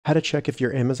how to check if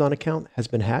your Amazon account has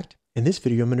been hacked. In this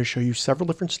video, I'm going to show you several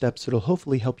different steps that will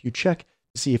hopefully help you check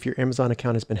to see if your Amazon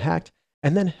account has been hacked,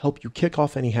 and then help you kick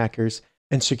off any hackers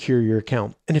and secure your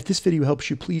account. And if this video helps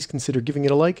you, please consider giving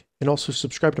it a like and also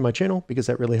subscribe to my channel because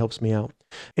that really helps me out.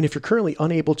 And if you're currently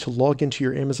unable to log into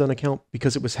your Amazon account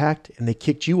because it was hacked and they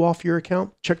kicked you off your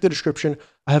account, check the description.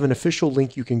 I have an official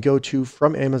link you can go to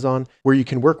from Amazon where you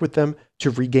can work with them to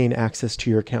regain access to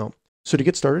your account. So to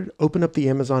get started, open up the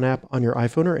Amazon app on your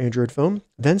iPhone or Android phone,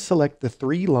 then select the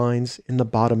three lines in the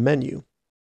bottom menu.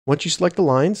 Once you select the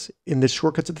lines, in the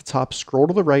shortcuts at the top, scroll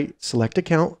to the right, select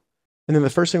account, and then the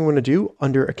first thing I'm going to do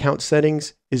under account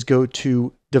settings is go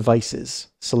to devices.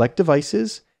 Select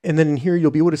devices, and then in here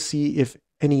you'll be able to see if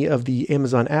any of the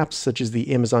Amazon apps, such as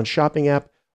the Amazon Shopping app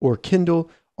or Kindle,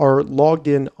 are logged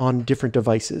in on different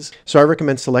devices. So I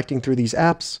recommend selecting through these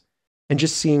apps and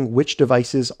just seeing which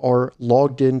devices are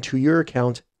logged into your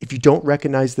account. If you don't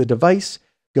recognize the device,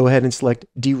 go ahead and select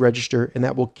deregister, and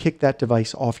that will kick that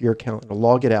device off your account. It'll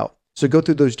log it out. So go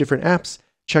through those different apps,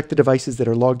 check the devices that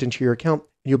are logged into your account,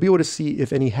 and you'll be able to see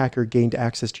if any hacker gained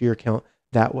access to your account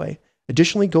that way.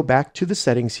 Additionally, go back to the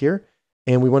settings here,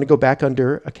 and we want to go back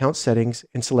under account settings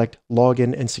and select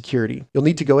login and security. You'll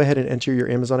need to go ahead and enter your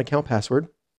Amazon account password.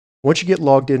 Once you get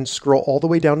logged in, scroll all the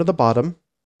way down to the bottom.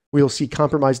 We'll see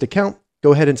compromised account.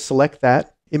 Go ahead and select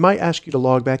that. It might ask you to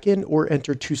log back in or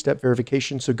enter two-step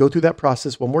verification. So go through that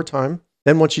process one more time.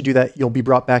 Then once you do that, you'll be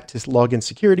brought back to login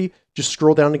security. Just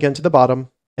scroll down again to the bottom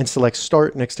and select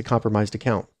start next to compromised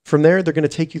account. From there, they're going to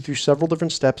take you through several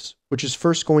different steps, which is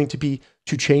first going to be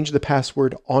to change the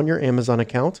password on your Amazon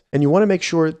account. And you want to make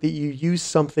sure that you use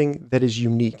something that is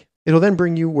unique. It'll then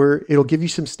bring you where it'll give you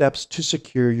some steps to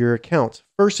secure your account.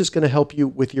 First, it's going to help you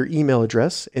with your email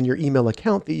address and your email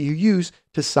account that you use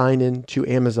to sign in to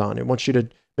Amazon. It wants you to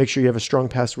make sure you have a strong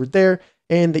password there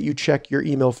and that you check your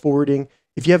email forwarding.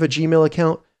 If you have a Gmail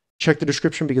account, check the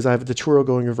description because I have a tutorial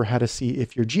going over how to see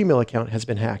if your Gmail account has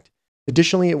been hacked.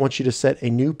 Additionally, it wants you to set a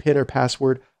new PIN or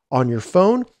password on your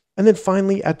phone. And then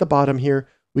finally, at the bottom here,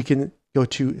 we can go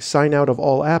to sign out of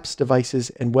all apps, devices,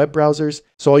 and web browsers.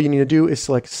 So all you need to do is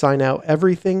select sign out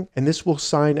everything, and this will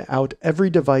sign out every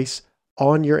device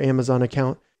on your Amazon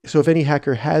account. So if any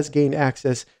hacker has gained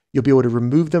access, you'll be able to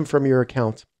remove them from your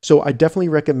account. So I definitely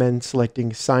recommend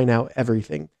selecting sign out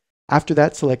everything. After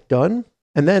that, select done,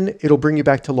 and then it'll bring you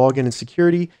back to login and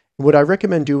security. And what I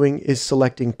recommend doing is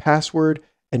selecting password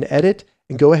and edit,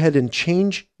 and go ahead and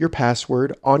change your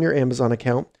password on your Amazon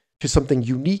account to something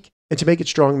unique. And to make it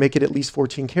strong, make it at least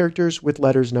 14 characters with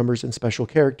letters, numbers, and special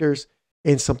characters,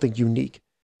 and something unique.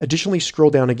 Additionally, scroll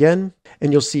down again,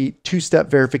 and you'll see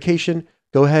two-step verification.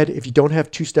 Go ahead, if you don't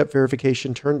have two-step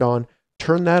verification turned on,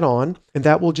 turn that on, and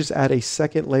that will just add a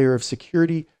second layer of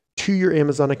security to your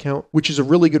Amazon account, which is a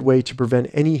really good way to prevent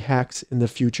any hacks in the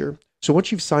future. So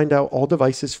once you've signed out all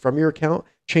devices from your account,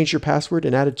 changed your password,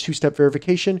 and added two-step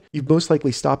verification, you've most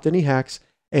likely stopped any hacks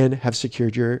and have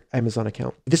secured your Amazon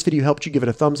account. If this video helped you, give it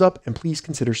a thumbs up, and please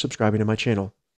consider subscribing to my channel.